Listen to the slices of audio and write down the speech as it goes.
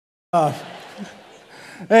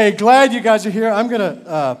Hey, glad you guys are here. I'm going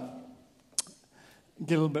to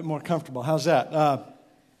get a little bit more comfortable. How's that?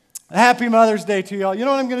 Happy Mother's Day to y'all. You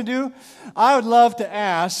know what I'm going to do? I would love to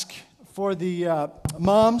ask for the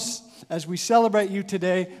moms, as we celebrate you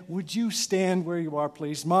today, would you stand where you are,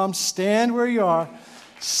 please? Moms, stand where you are.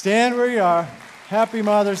 Stand where you are. Happy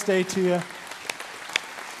Mother's Day to you.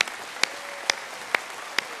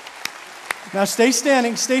 Now stay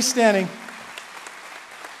standing, stay standing.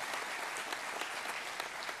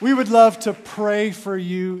 We would love to pray for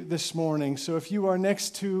you this morning. So if you are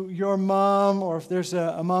next to your mom, or if there's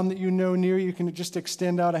a mom that you know near you, can just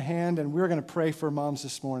extend out a hand, and we're going to pray for moms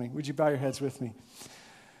this morning. Would you bow your heads with me?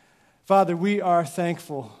 Father, we are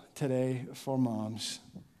thankful today for moms.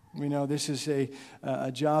 We know this is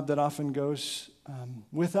a job that often goes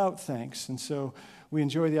without thanks, and so we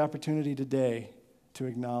enjoy the opportunity today to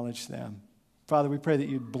acknowledge them. Father, we pray that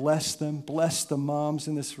you'd bless them, bless the moms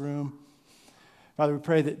in this room. Father, we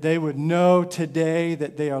pray that they would know today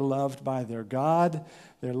that they are loved by their God,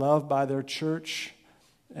 they're loved by their church,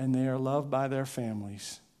 and they are loved by their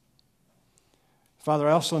families. Father,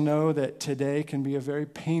 I also know that today can be a very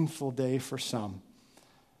painful day for some.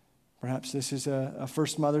 Perhaps this is a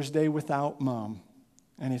first Mother's Day without mom,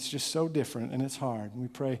 and it's just so different and it's hard. And we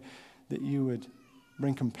pray that you would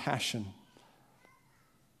bring compassion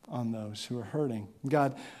on those who are hurting.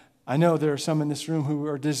 God, I know there are some in this room who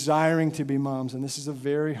are desiring to be moms, and this is a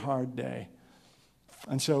very hard day.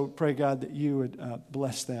 And so pray, God, that you would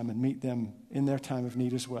bless them and meet them in their time of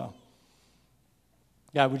need as well.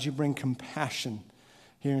 God, would you bring compassion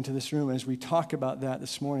here into this room as we talk about that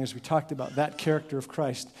this morning, as we talked about that character of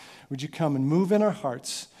Christ? Would you come and move in our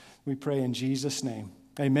hearts? We pray in Jesus' name.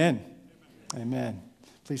 Amen. Amen.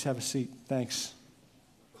 Please have a seat. Thanks.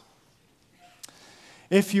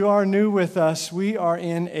 If you are new with us, we are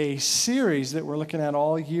in a series that we're looking at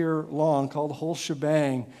all year long called The Whole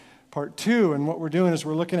Shebang, Part 2. And what we're doing is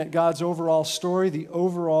we're looking at God's overall story, the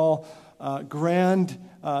overall grand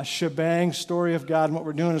shebang story of God. And what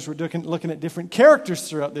we're doing is we're looking at different characters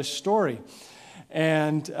throughout this story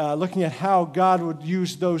and looking at how God would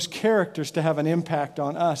use those characters to have an impact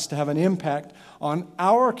on us, to have an impact on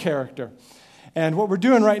our character. And what we're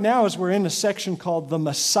doing right now is we're in a section called The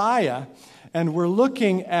Messiah. And we're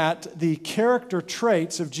looking at the character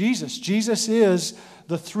traits of Jesus. Jesus is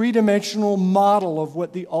the three-dimensional model of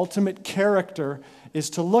what the ultimate character is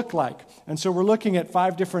to look like. And so we're looking at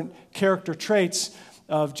 5 different character traits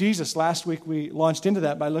of Jesus. Last week we launched into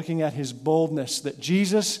that by looking at his boldness, that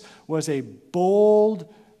Jesus was a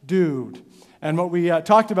bold dude. And what we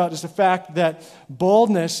talked about is the fact that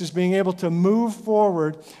boldness is being able to move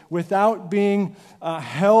forward without being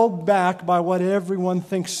held back by what everyone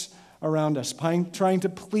thinks around us, trying to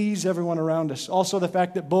please everyone around us. Also, the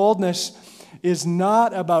fact that boldness is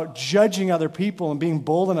not about judging other people and being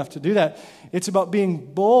bold enough to do that. It's about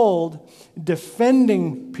being bold,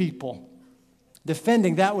 defending people,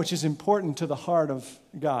 defending that which is important to the heart of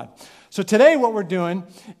God. So today what we're doing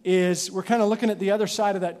is we're kind of looking at the other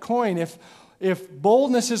side of that coin. If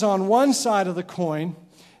boldness is on one side of the coin,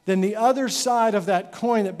 then the other side of that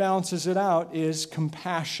coin that balances it out is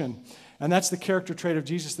compassion. And that's the character trait of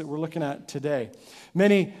Jesus that we're looking at today.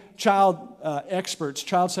 Many child experts,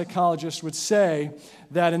 child psychologists would say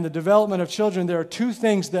that in the development of children, there are 2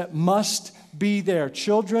 things that must be there.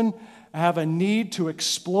 Children have a need to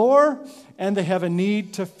explore, and they have a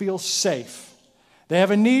need to feel safe. They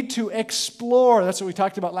have a need to explore. That's what we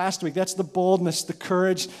talked about last week. That's the boldness, the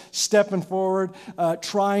courage, stepping forward,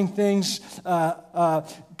 trying things,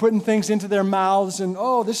 putting things into their mouths, and,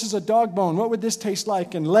 oh, this is a dog bone. What would this taste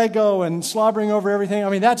like? And Lego and slobbering over everything. I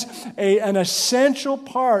mean, that's an essential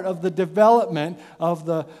part of the development of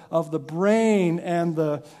the brain and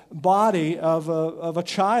the body of a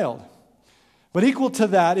child. But equal to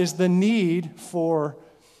that is the need for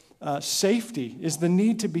safety, is the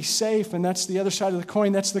need to be safe, and that's the other side of the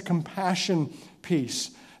coin. That's the compassion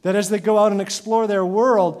piece. That as they go out and explore their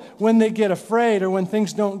world, when they get afraid or when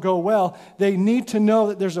things don't go well, they need to know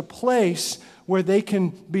that there's a place where they can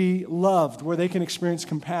be loved, where they can experience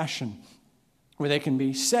compassion, where they can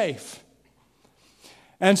be safe.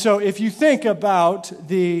 And so if you think about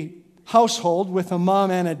the household with a mom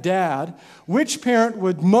and a dad, which parent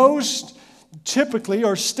would most typically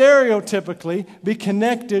or stereotypically be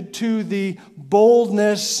connected to the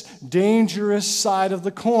boldness, dangerous side of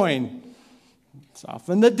the coin? It's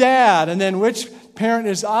often the dad. And then which parent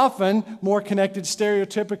is often more connected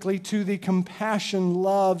stereotypically to the compassion,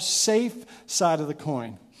 love, safe side of the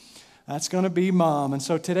coin? That's going to be mom. And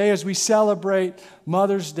so today as we celebrate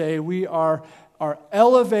Mother's Day, we are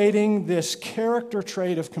elevating this character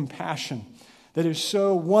trait of compassion. that is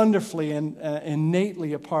so wonderfully and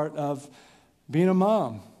innately a part of being a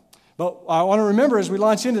mom. But I want to remember as we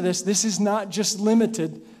launch into this, this is not just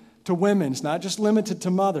limited to women. It's not just limited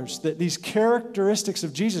to mothers. That these characteristics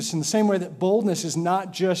of Jesus, in the same way that boldness is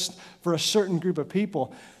not just for a certain group of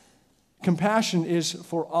people, compassion is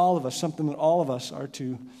for all of us, something that all of us are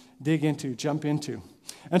to dig into, jump into.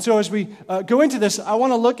 And so as we go into this, I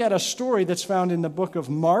want to look at a story that's found in the book of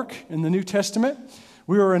Mark in the New Testament.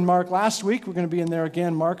 We were in Mark last week. We're going to be in there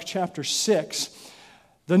again, Mark chapter 6.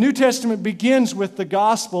 The New Testament begins with the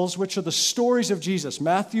Gospels, which are the stories of Jesus: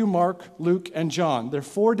 Matthew, Mark, Luke, and John. They're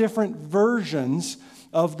 4 different versions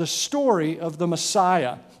of the story of the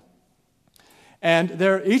Messiah. And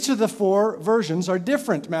each of the 4 versions are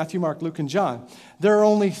different: Matthew, Mark, Luke, and John. There are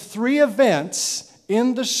only 3 events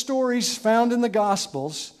in the stories found in the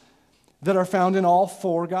Gospels that are found in all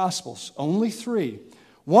 4 Gospels. Only 3.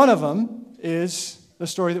 One of them is the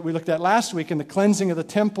story that we looked at last week in the cleansing of the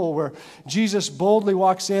temple, where Jesus boldly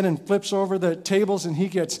walks in and flips over the tables, and he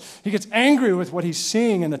gets angry with what he's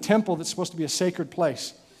seeing in the temple that's supposed to be a sacred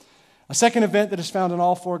place. A second event that is found in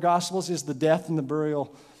all 4 Gospels is the death and the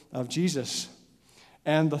burial of Jesus.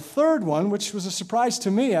 And the third one, which was a surprise to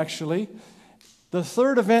me actually, the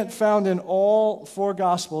third event found in all 4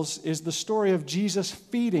 Gospels is the story of Jesus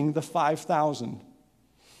feeding the 5,000.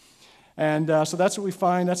 And so that's what we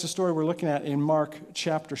find. That's the story we're looking at in Mark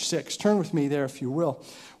chapter 6. Turn with me there, if you will.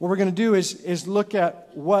 What we're going to do is look at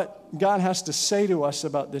what God has to say to us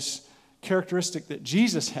about this characteristic that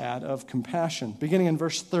Jesus had of compassion, beginning in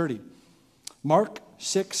verse 30. Mark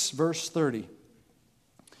 6, verse 30.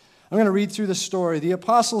 I'm going to read through the story. The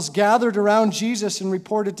apostles gathered around Jesus and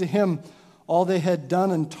reported to him all they had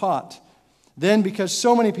done and taught. Then, because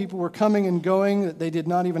so many people were coming and going that they did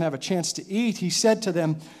not even have a chance to eat, he said to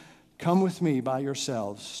them, "Come with me by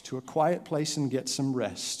yourselves to a quiet place and get some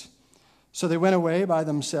rest." So they went away by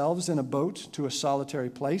themselves in a boat to a solitary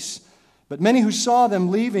place. But many who saw them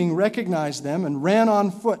leaving recognized them and ran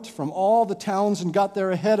on foot from all the towns and got there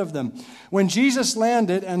ahead of them. When Jesus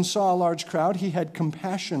landed and saw a large crowd, he had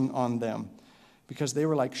compassion on them because they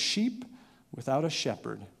were like sheep without a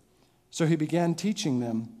shepherd. So he began teaching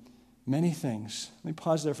them many things. Let me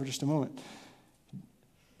pause there for just a moment.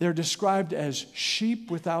 They're described as sheep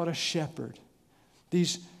without a shepherd.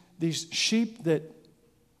 These sheep that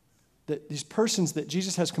these persons that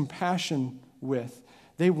Jesus has compassion with,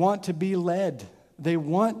 they want to be led. They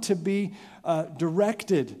want to be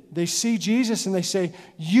directed. They see Jesus and they say,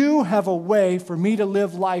 "You have a way for me to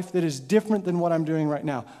live life that is different than what I'm doing right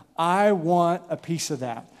now. I want a piece of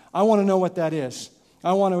that. I want to know what that is.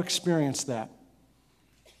 I want to experience that."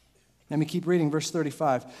 Let me keep reading, verse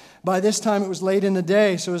 35. By this time it was late in the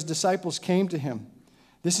day, so his disciples came to him.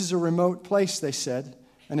 "This is a remote place," they said,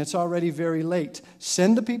 "and it's already very late.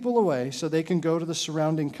 Send the people away so they can go to the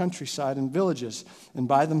surrounding countryside and villages and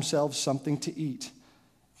buy themselves something to eat."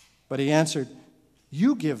 But he answered,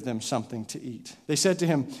 "You give them something to eat." They said to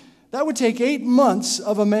him, "That would take 8 months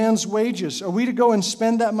of a man's wages. Are we to go and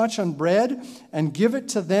spend that much on bread and give it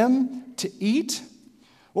to them to eat?"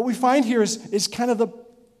 What we find here is kind of the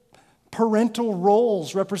parental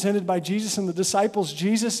roles represented by Jesus and the disciples.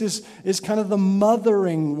 Jesus is kind of the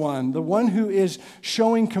mothering one, the one who is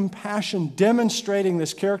showing compassion, demonstrating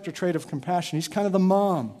this character trait of compassion. He's kind of the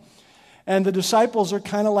mom. And the disciples are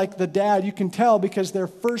kind of like the dad. You can tell because their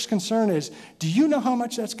first concern is, do you know how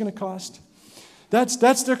much that's going to cost?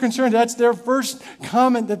 That's their concern. That's their first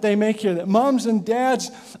comment that they make here, that moms and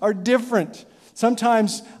dads are different.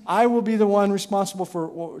 Sometimes I will be the one responsible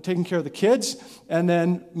for taking care of the kids, and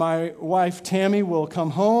then my wife, Tammy, will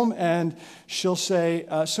come home, and she'll say,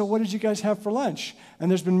 "So what did you guys have for lunch?" And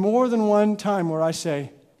there's been more than one time where I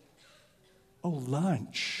say, "Oh,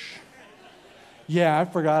 lunch. Yeah, I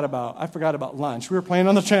forgot about lunch. We were playing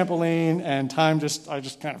on the trampoline, and I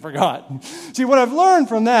just kind of forgot." See, what I've learned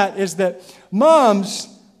from that is that moms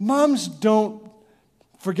don't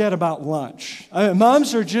forget about lunch.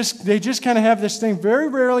 Moms they just kind of have this thing. Very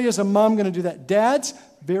rarely is a mom going to do that. Dads,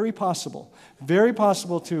 very possible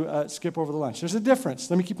to skip over the lunch. There's a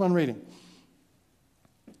difference. Let me keep on reading.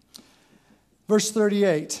 Verse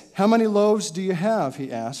 38, "How many loaves do you have?"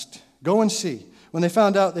 he asked. "Go and see." When they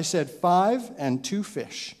found out, they said, 5 and 2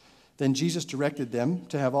 fish. Then Jesus directed them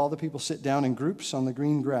to have all the people sit down in groups on the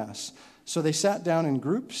green grass. So they sat down in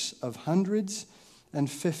groups of hundreds and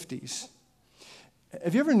 50s.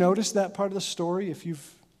 Have you ever noticed that part of the story, if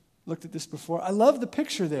you've looked at this before? I love the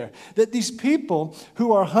picture there, that these people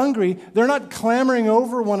who are hungry, they're not clamoring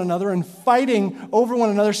over one another and fighting over one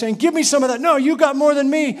another, saying, "Give me some of that. No, you got more than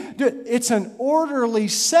me." It's an orderly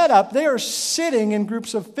setup. They are sitting in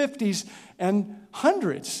groups of 50s and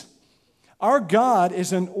hundreds. Our God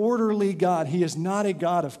is an orderly God. He is not a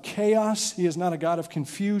God of chaos. He is not a God of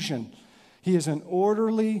confusion. He is an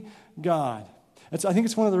orderly God. I think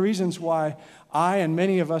it's one of the reasons why I and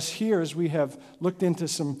many of us here, as we have looked into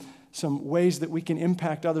some ways that we can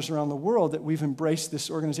impact others around the world, that we've embraced this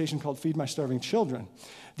organization called Feed My Starving Children.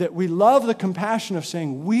 That we love the compassion of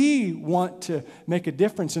saying we want to make a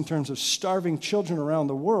difference in terms of starving children around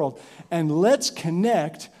the world, and let's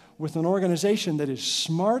connect with an organization that is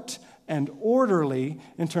smart and orderly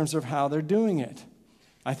in terms of how they're doing it.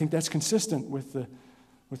 I think that's consistent with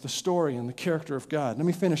the story and the character of God. Let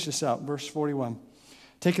me finish this out. Verse 41.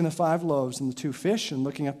 Taking the 5 loaves and the 2 fish and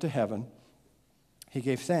looking up to heaven, he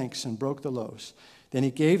gave thanks and broke the loaves. Then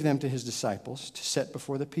he gave them to his disciples to set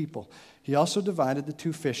before the people. He also divided the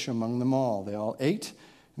 2 fish among them all. They all ate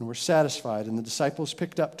and were satisfied, and the disciples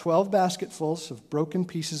picked up 12 basketfuls of broken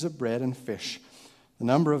pieces of bread and fish. The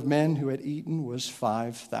number of men who had eaten was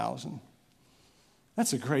 5,000.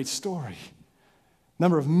 That's a great story.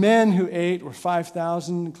 Number of men who ate were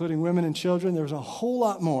 5,000, including women and children. There was a whole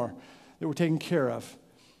lot more that were taken care of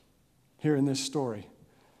here in this story.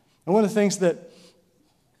 And one of the things that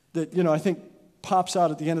I think pops out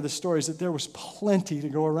at the end of the story is that there was plenty to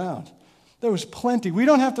go around. There was plenty. We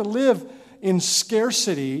don't have to live in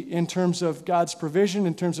scarcity in terms of God's provision,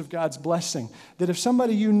 in terms of God's blessing. That if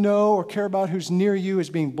somebody you know or care about who's near you is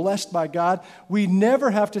being blessed by God, we never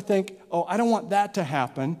have to think, oh, I don't want that to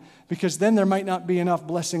happen, because then there might not be enough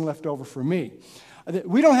blessing left over for me.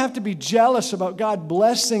 We don't have to be jealous about God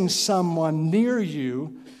blessing someone near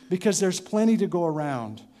you, because there's plenty to go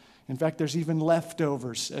around. In fact, there's even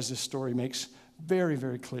leftovers, as this story makes very,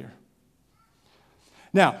 very clear.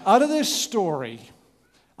 Now, out of this story,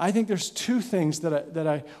 I think there's 2 things that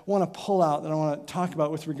I want to pull out, that I want to talk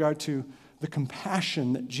about with regard to the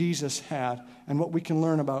compassion that Jesus had and what we can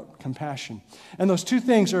learn about compassion. And those 2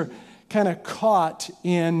 things are kind of caught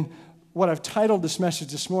in what I've titled this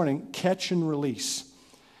message this morning, Catch and Release.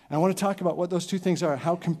 And I want to talk about what those 2 things are,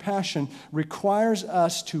 how compassion requires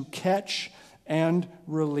us to catch and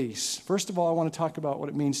release. First of all, I want to talk about what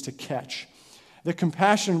it means to catch. The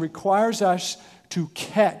compassion requires us to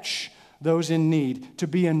catch those in need, to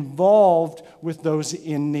be involved with those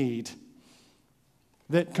in need.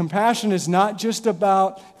 That compassion is not just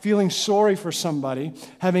about feeling sorry for somebody,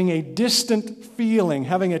 having a distant feeling,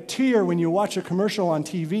 having a tear when you watch a commercial on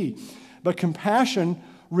TV. But compassion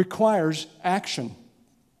requires action.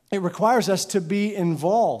 It requires us to be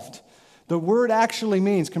involved. The word actually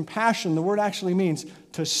means, compassion, the word actually means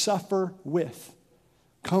to suffer with.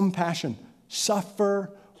 Compassion,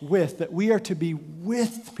 suffer with. That we are to be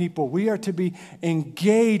with people. We are to be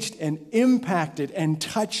engaged and impacted and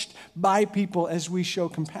touched by people as we show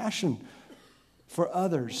compassion for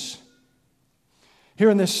others. Here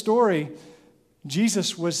in this story,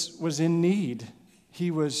 Jesus was in need.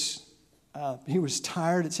 He was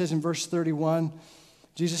tired. It says in verse 31,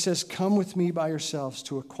 Jesus says, "Come with me by yourselves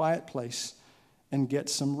to a quiet place and get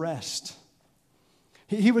some rest."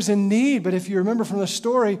 He was in need, but if you remember from the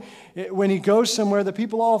story, when he goes somewhere, the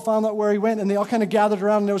people all found out where he went, and they all kind of gathered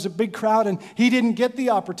around, and there was a big crowd, and he didn't get the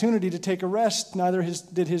opportunity to take a rest, neither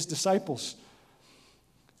did his disciples.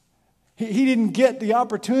 He didn't get the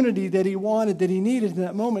opportunity that he wanted, that he needed in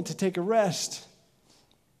that moment to take a rest.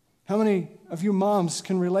 How many of you moms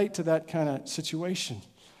can relate to that kind of situation?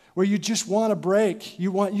 Where you just want a break.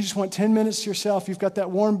 You just want 10 minutes to yourself. You've got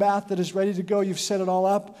that warm bath that is ready to go. You've set it all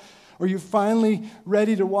up. Or you're finally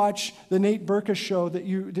ready to watch the Nate Burka show that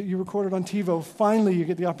you recorded on TiVo. Finally, you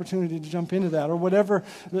get the opportunity to jump into that. Or whatever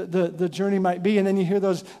the journey might be. And then you hear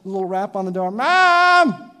those little rap on the door.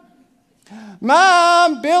 Mom!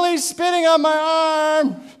 Mom! Billy's spitting on my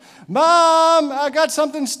arm! Mom! I got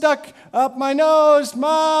something stuck up my nose.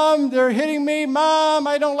 Mom, they're hitting me. Mom,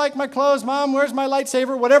 I don't like my clothes. Mom, where's my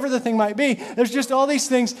lightsaber? Whatever the thing might be. There's just all these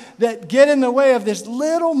things that get in the way of this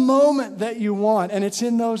little moment that you want. And it's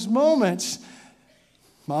in those moments,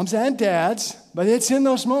 moms and dads, but it's in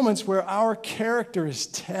those moments where our character is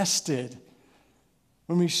tested.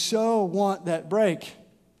 When we so want that break.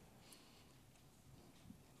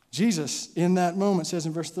 Jesus, in that moment, says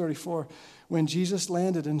in verse 34, when Jesus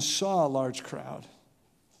landed and saw a large crowd,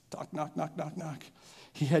 knock, knock, knock, knock, knock,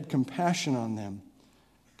 he had compassion on them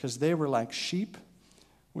because they were like sheep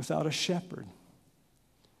without a shepherd.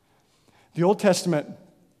 The Old Testament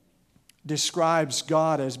describes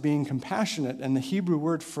God as being compassionate, and the Hebrew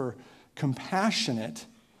word for compassionate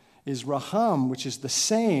is raham, which is the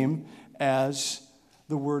same as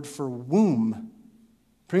the word for womb.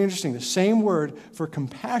 Pretty interesting. The same word for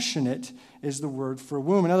compassionate is the word for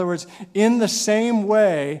womb. In other words, in the same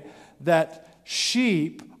way that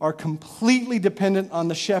sheep are completely dependent on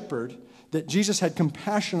the shepherd that Jesus had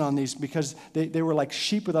compassion on these because they were like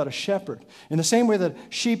sheep without a shepherd. In the same way that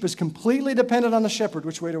sheep is completely dependent on the shepherd,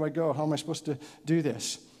 which way do I go? How am I supposed to do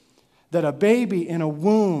this? That a baby in a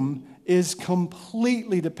womb is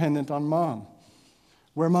completely dependent on mom.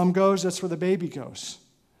 Where mom goes, that's where the baby goes.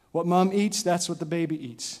 What mom eats, that's what the baby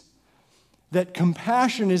eats. That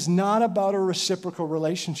compassion is not about a reciprocal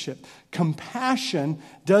relationship. Compassion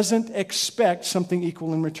doesn't expect something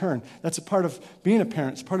equal in return. That's a part of being a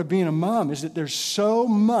parent. It's part of being a mom, is that there's so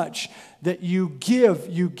much that you give,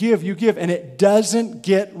 and it doesn't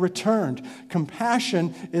get returned.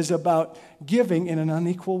 Compassion is about giving in an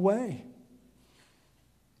unequal way.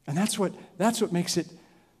 And that's what makes it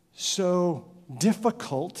so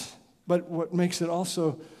difficult, but what makes it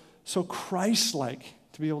also so Christ-like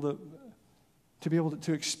to be able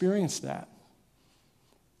to experience that.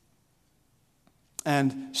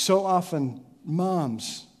 And so often,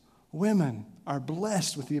 moms, women are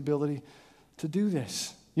blessed with the ability to do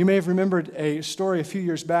this. You may have remembered a story a few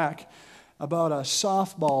years back about a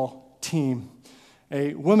softball team,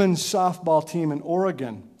 a women's softball team in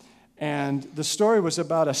Oregon. And the story was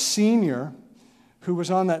about a senior who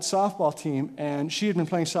was on that softball team, and she had been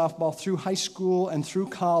playing softball through high school and through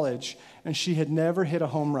college, and she had never hit a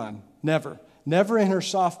home run. Never. Never in her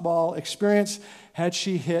softball experience had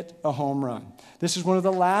she hit a home run. This is one of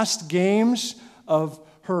the last games of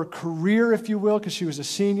her career, if you will, because she was a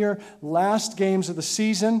senior. Last games of the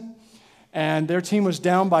season, and their team was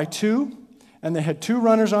down by 2, and they had 2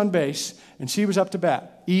 runners on base, and she was up to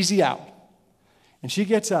bat. Easy out. And she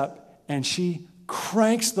gets up, and she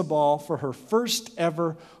cranks the ball for her first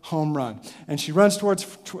ever home run. And she runs towards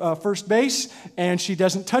first base, and she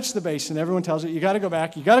doesn't touch the base. And everyone tells her, you got to go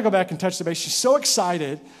back and touch the base. She's so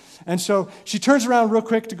excited. And so she turns around real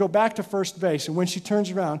quick to go back to first base. And when she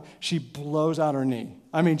turns around, she blows out her knee.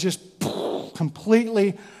 I mean, just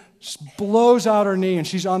completely blows out her knee, and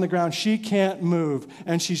she's on the ground. She can't move.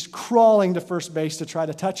 And she's crawling to first base to try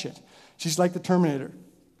to touch it. She's like the Terminator.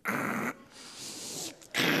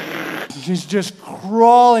 She's just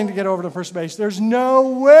crawling to get over to first base. There's no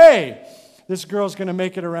way this girl's going to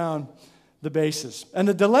make it around the bases. And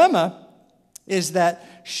the dilemma is that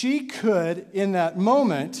she could, in that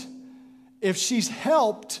moment, if she's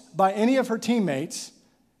helped by any of her teammates,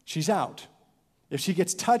 she's out. If she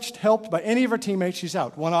gets helped by any of her teammates, she's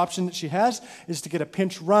out. One option that she has is to get a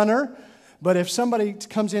pinch runner. But if somebody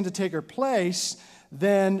comes in to take her place,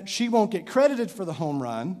 then she won't get credited for the home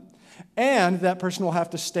run. And that person will have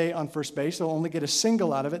to stay on first base. They'll only get a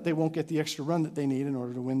single out of it. They won't get the extra run that they need in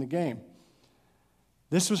order to win the game.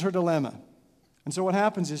 This was her dilemma. And so what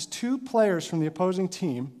happens is 2 players from the opposing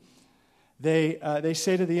team, they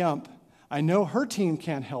say to the ump, I know her team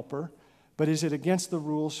can't help her, but is it against the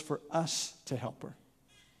rules for us to help her?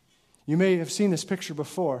 You may have seen this picture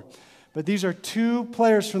before, but these are 2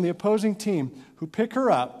 players from the opposing team who pick her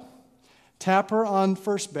up, tap her on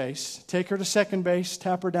first base, take her to second base,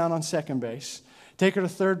 tap her down on second base, take her to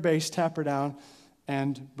third base, tap her down,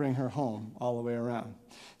 and bring her home all the way around.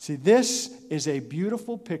 See, this is a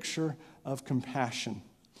beautiful picture of compassion.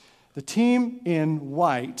 The team in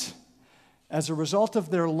white, as a result of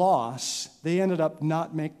their loss, they ended up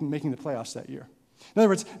not making the playoffs that year. In other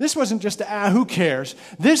words, this wasn't just who cares?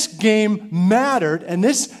 This game mattered, and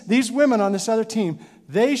these women on this other team,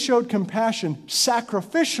 they showed compassion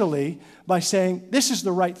sacrificially by saying, this is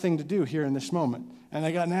the right thing to do here in this moment. And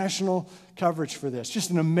they got national coverage for this. Just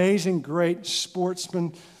an amazing, great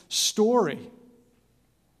sportsman story.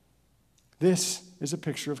 This is a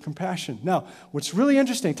picture of compassion. Now, what's really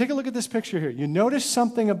interesting, take a look at this picture here. You notice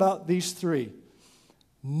something about these 3.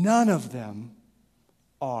 None of them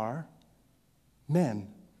are men.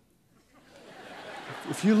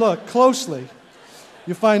 If you look closely,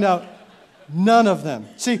 you find out none of them.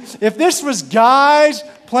 See, if this was guys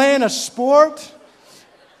playing a sport,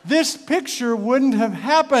 this picture wouldn't have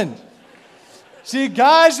happened. See,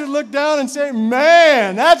 guys would look down and say,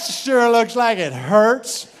 man, that sure looks like it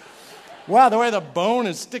hurts. Wow, the way the bone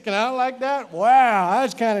is sticking out like that? Wow,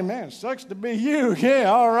 that's kind of, man, sucks to be you. Yeah,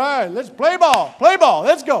 all right, let's play ball,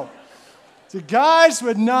 let's go. See, guys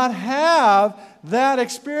would not have that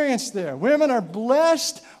experience there. Women are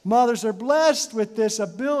blessed, mothers are blessed with this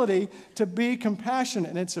ability to be compassionate,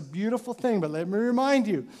 and it's a beautiful thing. But let me remind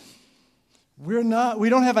you, we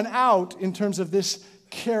don't have an out in terms of this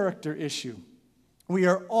character issue. We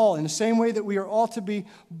are all, in the same way that we are all to be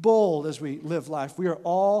bold as we live life, we are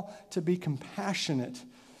all to be compassionate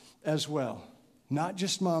as well. Not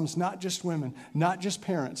just moms, not just women, not just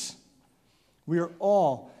parents. We are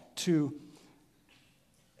all to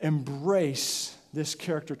embrace this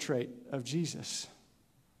character trait of Jesus.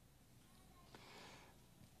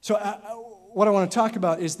 So what I want to talk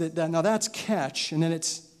about is that now that's catch, and then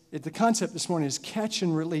the concept this morning is catch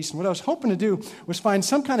and release. And what I was hoping to do was find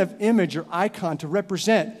some kind of image or icon to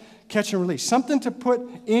represent catch and release, something to put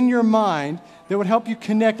in your mind that would help you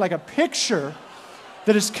connect, like a picture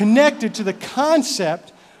that is connected to the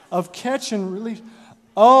concept of catch and release.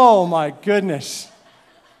 Oh my goodness.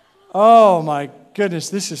 Oh my goodness,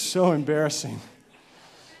 this is so embarrassing.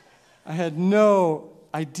 I had no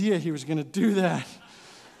idea he was going to do that.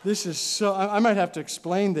 This is so, I might have to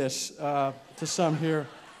explain this to some here.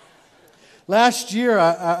 Last year,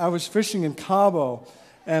 I was fishing in Cabo,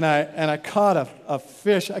 and I caught a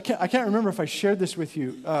fish. I can't remember if I shared this with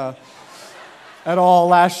you at all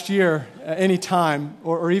last year, any time,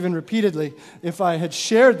 or even repeatedly, if I had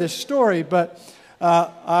shared this story, but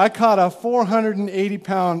I caught a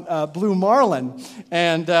 480-pound blue marlin,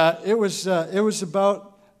 and it was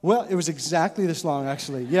about, well, it was exactly this long,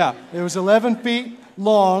 actually. Yeah, it was 11 feet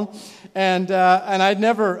long, and I'd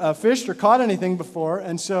never fished or caught anything before,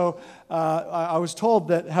 and so I was told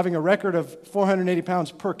that having a record of 480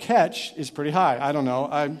 pounds per catch is pretty high. I don't know.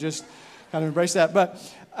 I just kind of embrace that. But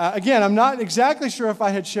again, I'm not exactly sure if I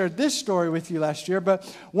had shared this story with you last year, but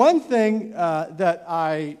one thing that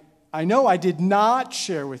I know I did not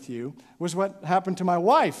share with you was what happened to my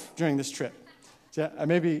wife during this trip. So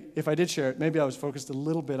maybe if I did share it, maybe I was focused a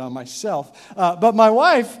little bit on myself. But my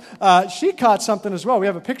wife, she caught something as well. We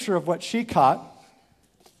have a picture of what she caught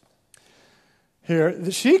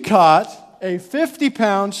here. She caught a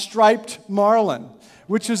 50-pound striped marlin,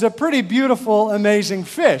 which is a pretty beautiful, amazing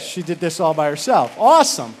fish. She did this all by herself.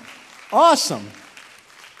 Awesome. Awesome.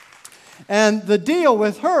 And the deal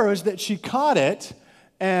with her is that she caught it,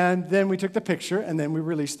 and then we took the picture, and then we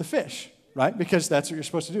released the fish. Right? Because that's what you're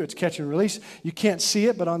supposed to do. It's catch and release. You can't see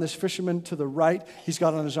it, but on this fisherman to the right, he's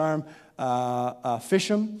got on his arm, fish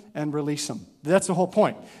him and release him. That's the whole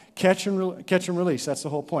point. Catch and release. That's the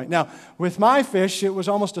whole point. Now, with my fish, it was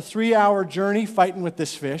almost a 3-hour journey fighting with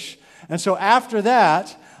this fish. And so after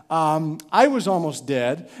that, I was almost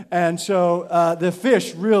dead. And so the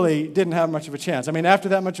fish really didn't have much of a chance. I mean, after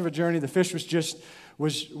that much of a journey, the fish was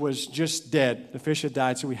just dead. The fish had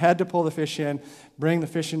died. So we had to pull the fish in, bring the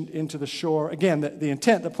fish into the shore. Again, the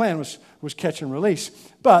intent, the plan was catch and release.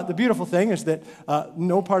 But the beautiful thing is that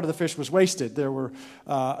no part of the fish was wasted. There were,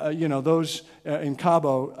 those in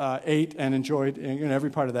Cabo ate and enjoyed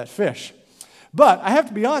every part of that fish. But I have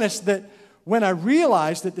to be honest that when I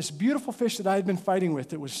realized that this beautiful fish that I had been fighting with,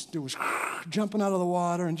 that was jumping out of the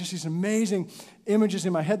water, and just these amazing images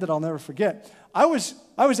in my head that I'll never forget, I was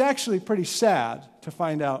actually pretty sad to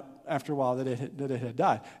find out after a while that it had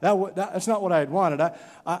died. That's not what I had wanted.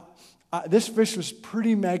 This fish was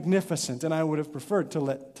pretty magnificent, and I would have preferred to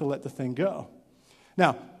let the thing go.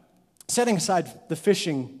 Now, setting aside the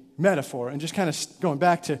fishing metaphor and just kind of going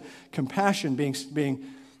back to compassion being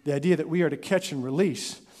the idea that we are to catch and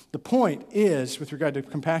release, the point is, with regard to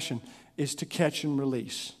compassion, is to catch and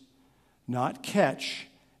release. Not catch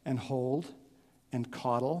and hold and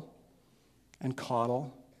coddle and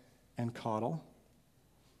coddle and coddle.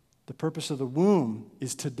 The purpose of the womb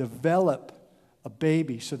is to develop a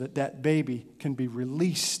baby so that that baby can be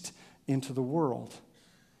released into the world.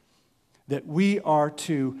 That we are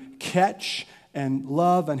to catch and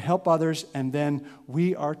love and help others, and then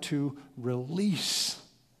we are to release.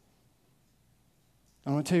 I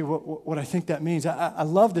want to tell you what I think that means. I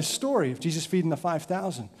love this story of Jesus feeding the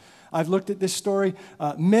 5,000. I've looked at this story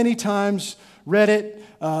many times, read it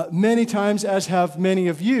many times, as have many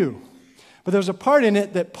of you. But there was a part in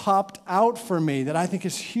it that popped out for me that I think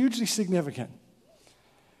is hugely significant.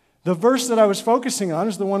 The verse that I was focusing on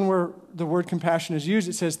is the one where the word compassion is used.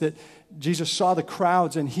 It says that Jesus saw the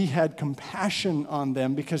crowds and he had compassion on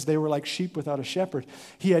them because they were like sheep without a shepherd.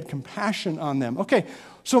 He had compassion on them. Okay,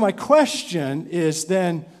 so my question is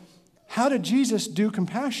then, how did Jesus do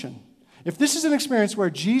compassion? If this is an experience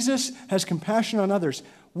where Jesus has compassion on others,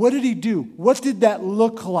 what did he do? What did that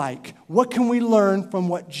look like? What can we learn from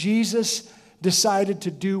what Jesus decided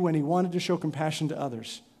to do when he wanted to show compassion to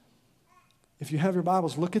others? If you have your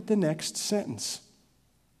Bibles, look at the next sentence.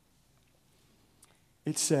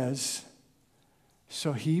 It says,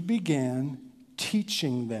 so he began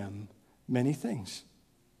teaching them many things.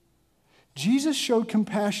 Jesus showed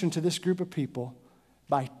compassion to this group of people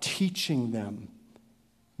by teaching them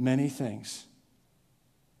many things.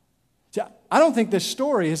 See, I don't think this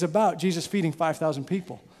story is about Jesus feeding 5,000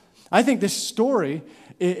 people. I think this story,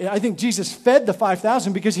 I think Jesus fed the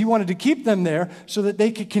 5,000 because he wanted to keep them there so that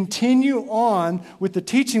they could continue on with the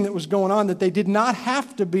teaching that was going on, that they did not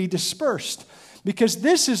have to be dispersed. Because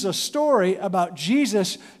this is a story about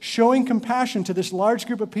Jesus showing compassion to this large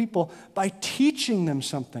group of people by teaching them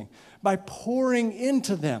something, by pouring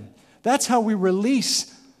into them. That's how we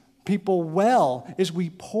release people well, is we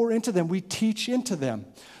pour into them, we teach into them.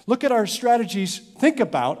 Look at our strategies, think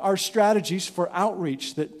about our strategies for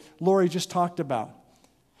outreach that Lori just talked about.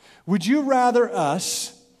 Would you rather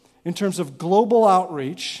us, in terms of global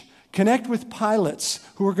outreach, connect with pilots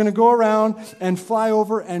who are going to go around and fly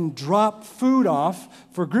over and drop food off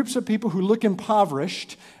for groups of people who look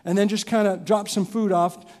impoverished, and then just kind of drop some food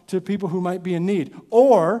off to people who might be in need?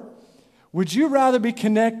 Or would you rather be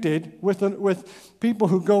connected with people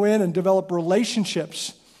who go in and develop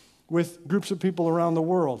relationships with groups of people around the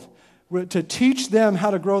world, to teach them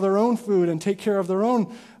how to grow their own food and take care of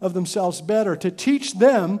themselves better, to teach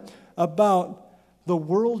them about the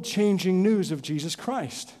world-changing news of Jesus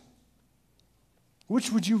Christ?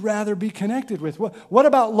 Which would you rather be connected with? What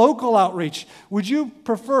about local outreach? Would you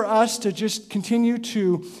prefer us to just continue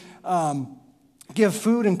to give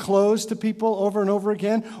food and clothes to people over and over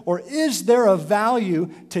again? Or is there a value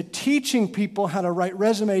to teaching people how to write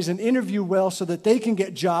resumes and interview well so that they can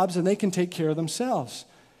get jobs and they can take care of themselves?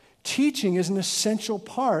 Teaching is an essential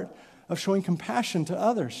part of showing compassion to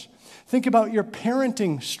others. Think about your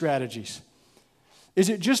parenting strategies. Is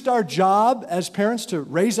it just our job as parents to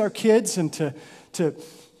raise our kids and to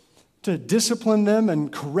discipline them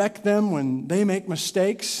and correct them when they make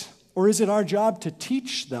mistakes? Or is it our job to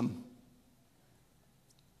teach them?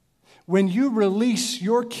 When you release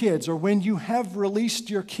your kids, or when you have released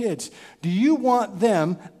your kids, do you want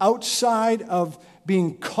them outside of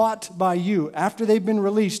being caught by you after they've been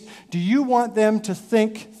released? Do you want them to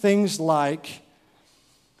think things like,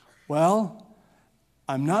 well,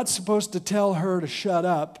 I'm not supposed to tell her to shut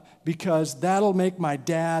up because that'll make my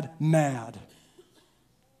dad mad?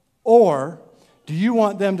 Or do you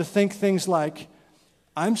want them to think things like,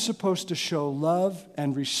 I'm supposed to show love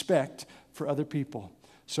and respect for other people,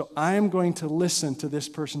 so I am going to listen to this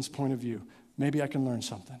person's point of view. Maybe I can learn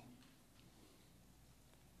something.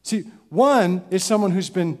 See, one is someone who's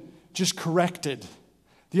been just corrected.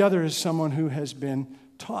 The other is someone who has been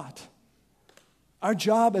taught. Our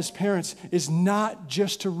job as parents is not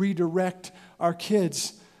just to redirect our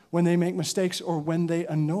kids when they make mistakes or when they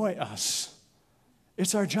annoy us.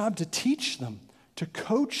 It's our job to teach them, to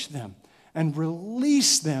coach them, and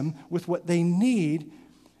release them with what they need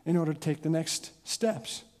in order to take the next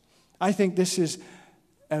steps. I think this is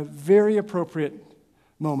a very appropriate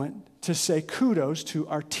moment to say kudos to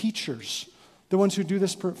our teachers, the ones who do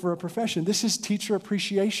this for a profession. This is Teacher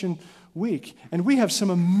Appreciation Week, and we have some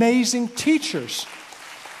amazing teachers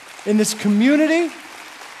in this community,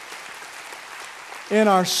 in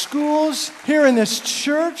our schools, here in this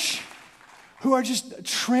church, who are just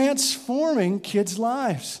transforming kids'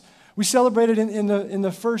 lives. We celebrated in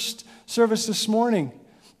the first service this morning.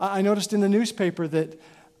 I noticed in the newspaper that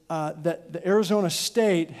the Arizona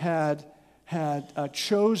State had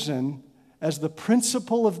chosen as the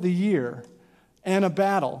principal of the year Anna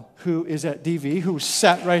Battle, who is at DV, who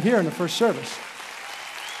sat right here in the first service.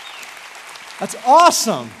 That's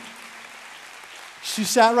awesome. She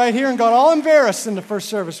sat right here and got all embarrassed in the first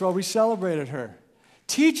service while we celebrated her.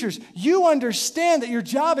 Teachers, you understand that your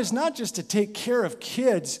job is not just to take care of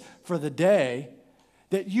kids for the day,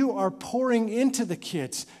 that you are pouring into the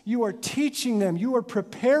kids. You are teaching them. You are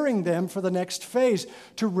preparing them for the next phase,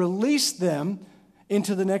 to release them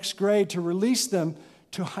into the next grade, to release them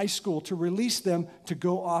to high school, to release them to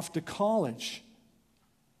go off to college.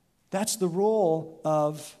 That's the role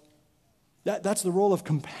of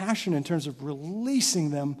compassion in terms of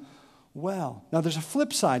releasing them well. Now, there's a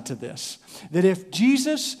flip side to this, that if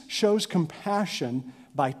Jesus shows compassion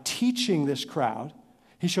by teaching this crowd,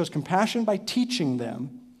 he shows compassion by teaching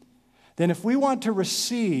them, then if we want to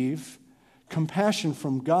receive compassion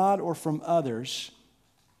from God or from others,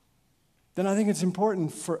 then I think it's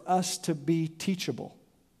important for us to be teachable.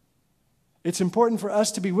 It's important for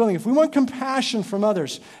us to be willing. If we want compassion from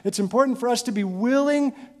others, it's important for us to be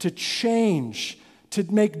willing to change, to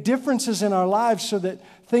make differences in our lives so that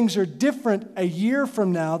things are different a year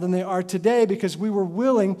from now than they are today because we were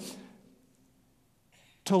willing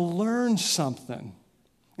to learn something.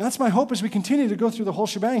 And that's my hope as we continue to go through the whole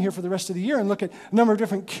shebang here for the rest of the year and look at a number of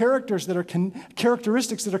different characteristics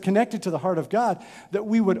that are connected to the heart of God, that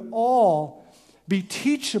we would all be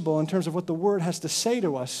teachable in terms of what the Word has to say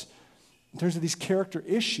to us in terms of these character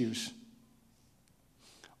issues.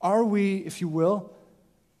 Are we, if you will,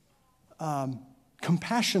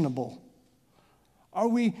 compassionable? Are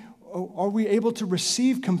we able to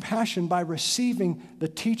receive compassion by receiving the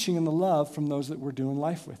teaching and the love from those that we're doing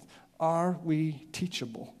life with? Are we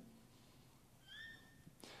teachable?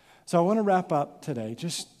 So I want to wrap up today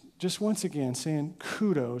just once again saying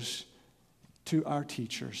kudos to our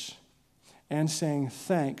teachers and saying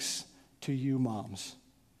thanks to you moms.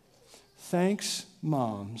 Thanks,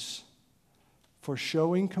 moms, for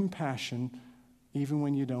showing compassion even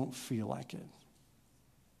when you don't feel like it.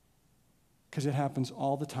 Because it happens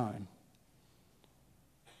all the time.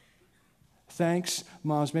 Thanks,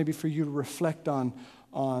 moms, maybe for you to reflect on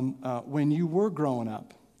when you were growing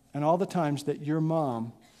up and all the times that your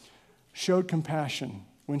mom showed compassion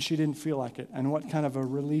when she didn't feel like it, and what kind of a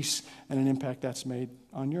release and an impact that's made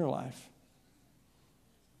on your life.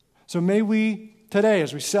 So may we, today,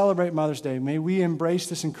 as we celebrate Mother's Day, may we embrace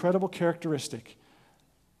this incredible characteristic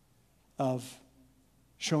of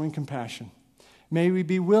showing compassion. May we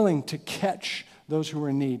be willing to catch those who are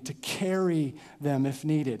in need, to carry them if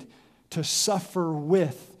needed, to suffer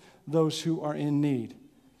with those who are in need.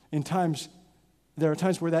 There are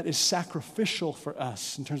times where that is sacrificial for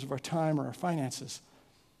us in terms of our time or our finances.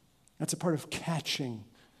 That's a part of catching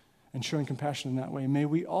and showing compassion in that way. May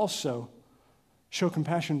we also show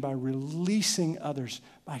compassion by releasing others,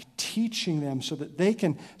 by teaching them so that they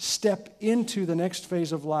can step into the next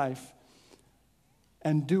phase of life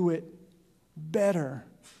and do it better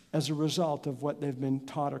as a result of what they've been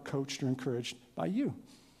taught or coached or encouraged by you.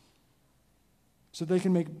 So they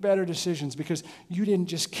can make better decisions because you didn't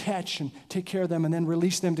just catch and take care of them and then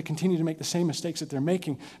release them to continue to make the same mistakes that they're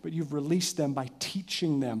making, but you've released them by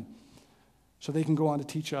teaching them so they can go on to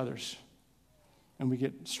teach others. And we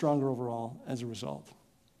get stronger overall as a result.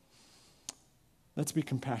 Let's be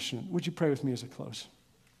compassionate. Would you pray with me as I close?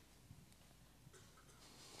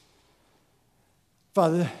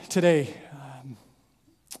 Father, today,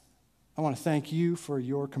 I want to thank you for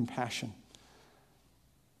your compassion,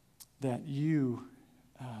 that you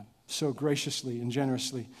so graciously and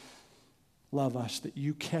generously love us, that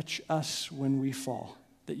you catch us when we fall,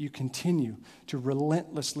 that you continue to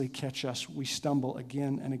relentlessly catch us. We stumble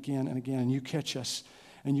again and again and again, and you catch us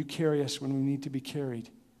and you carry us when we need to be carried.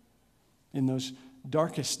 In those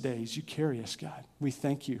darkest days, you carry us, God. We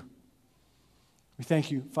thank you. We thank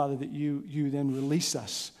you, Father, that you then release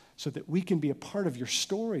us so that we can be a part of your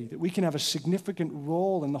story, that we can have a significant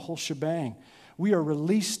role in the whole shebang. We are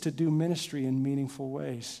released to do ministry in meaningful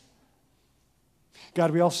ways.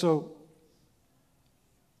 God, we also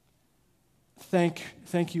thank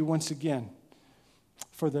you once again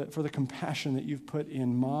for the compassion that you've put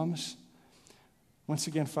in moms. Once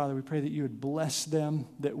again, Father, we pray that you would bless them,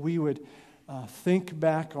 that we would think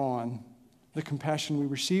back on the compassion we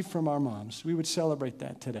received from our moms. We would celebrate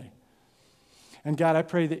that today. And God, I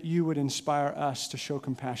pray that you would inspire us to show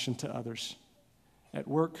compassion to others at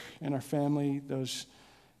work, in our family, those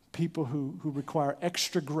people who require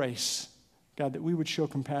extra grace. God, that we would show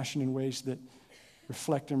compassion in ways that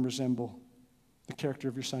reflect and resemble the character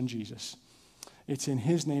of your Son, Jesus. It's in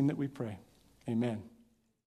his name that we pray. Amen.